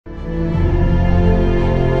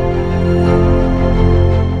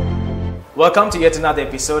Welcome to yet another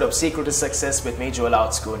episode of Secret to Success with me, Joel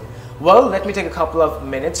Outschoon. Well, let me take a couple of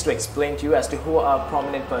minutes to explain to you as to who our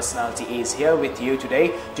prominent personality is here with you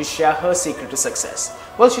today to share her secret to success.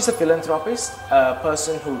 Well, she's a philanthropist, a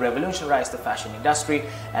person who revolutionized the fashion industry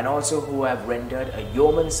and also who have rendered a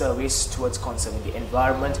yeoman service towards conserving the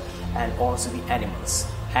environment and also the animals.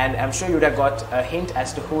 And I'm sure you'd have got a hint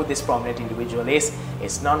as to who this prominent individual is.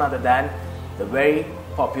 It's none other than the very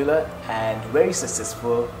popular and very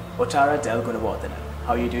successful Otara Gunawardene.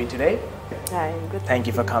 How are you doing today? Hi, good. Thank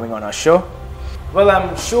you for coming on our show. Well,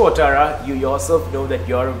 I'm sure, Otara, you yourself know that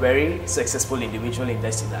you're a very successful individual in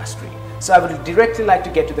this industry. So I would directly like to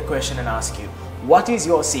get to the question and ask you, what is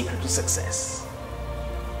your secret to success?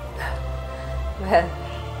 Well,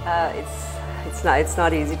 it's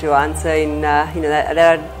not easy to answer.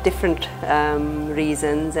 There are different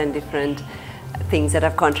reasons and different things that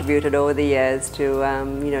have contributed over the years to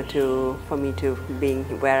for me to being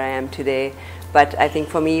where I am today. But I think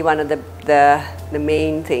for me, one of the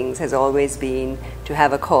main things has always been to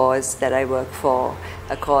have a cause that I work for,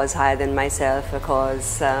 a cause higher than myself, a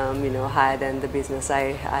cause higher than the business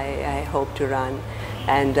I hope to run.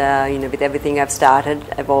 And with everything I've started,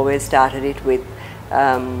 I've always started it with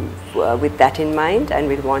that in mind and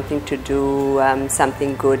with wanting to do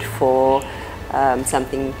something good for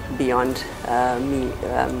something beyond me.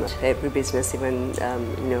 Every business, even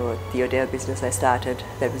the Otara business I started,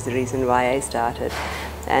 that was the reason why I started.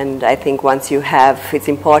 And I think once you have, it's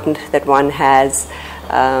important that one has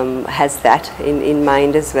that in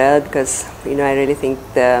mind as well, because I really think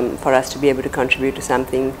for us to be able to contribute to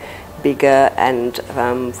something bigger and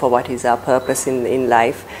for what is our purpose in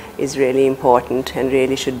life is really important and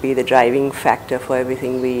really should be the driving factor for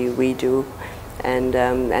everything we do. And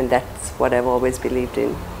that's what I've always believed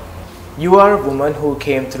in. You are a woman who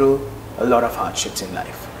came through a lot of hardships in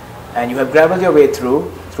life, and you have graveled your way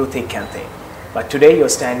through thick and thin. But today you're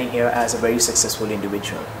standing here as a very successful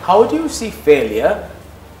individual. How do you see failure,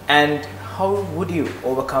 and how would you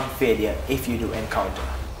overcome failure if you do encounter?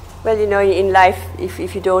 Well, in life,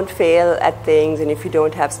 if you don't fail at things and if you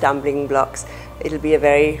don't have stumbling blocks, it'll be a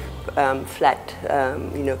very flat,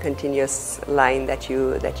 continuous line that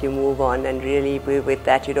you move on, and really with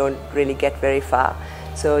that you don't really get very far.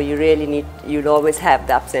 So you'll always have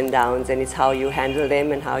the ups and downs, and it's how you handle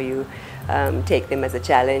them and how you take them as a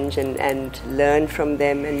challenge and learn from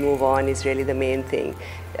them and move on is really the main thing.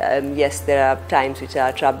 Yes, there are times which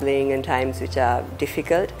are troubling and times which are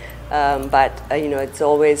difficult, but there's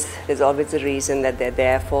always a reason that they're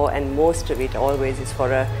there for, and most of it always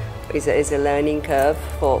is a learning curve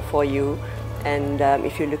for you. And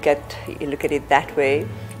if you look at it that way,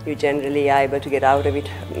 you generally are able to get out of it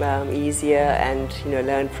easier and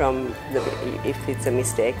learn from if it's a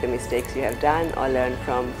mistake, the mistakes you have done, or learn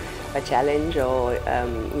from a challenge, or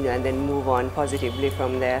and then move on positively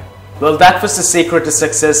from there. Well, that was the secret to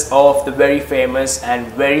success of the very famous and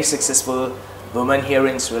very successful woman here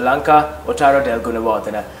in Sri Lanka, Otara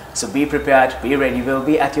Gunawardene. So be prepared, be ready, we'll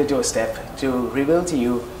be at your doorstep to reveal to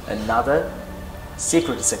you another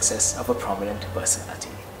secret to success of a prominent personality.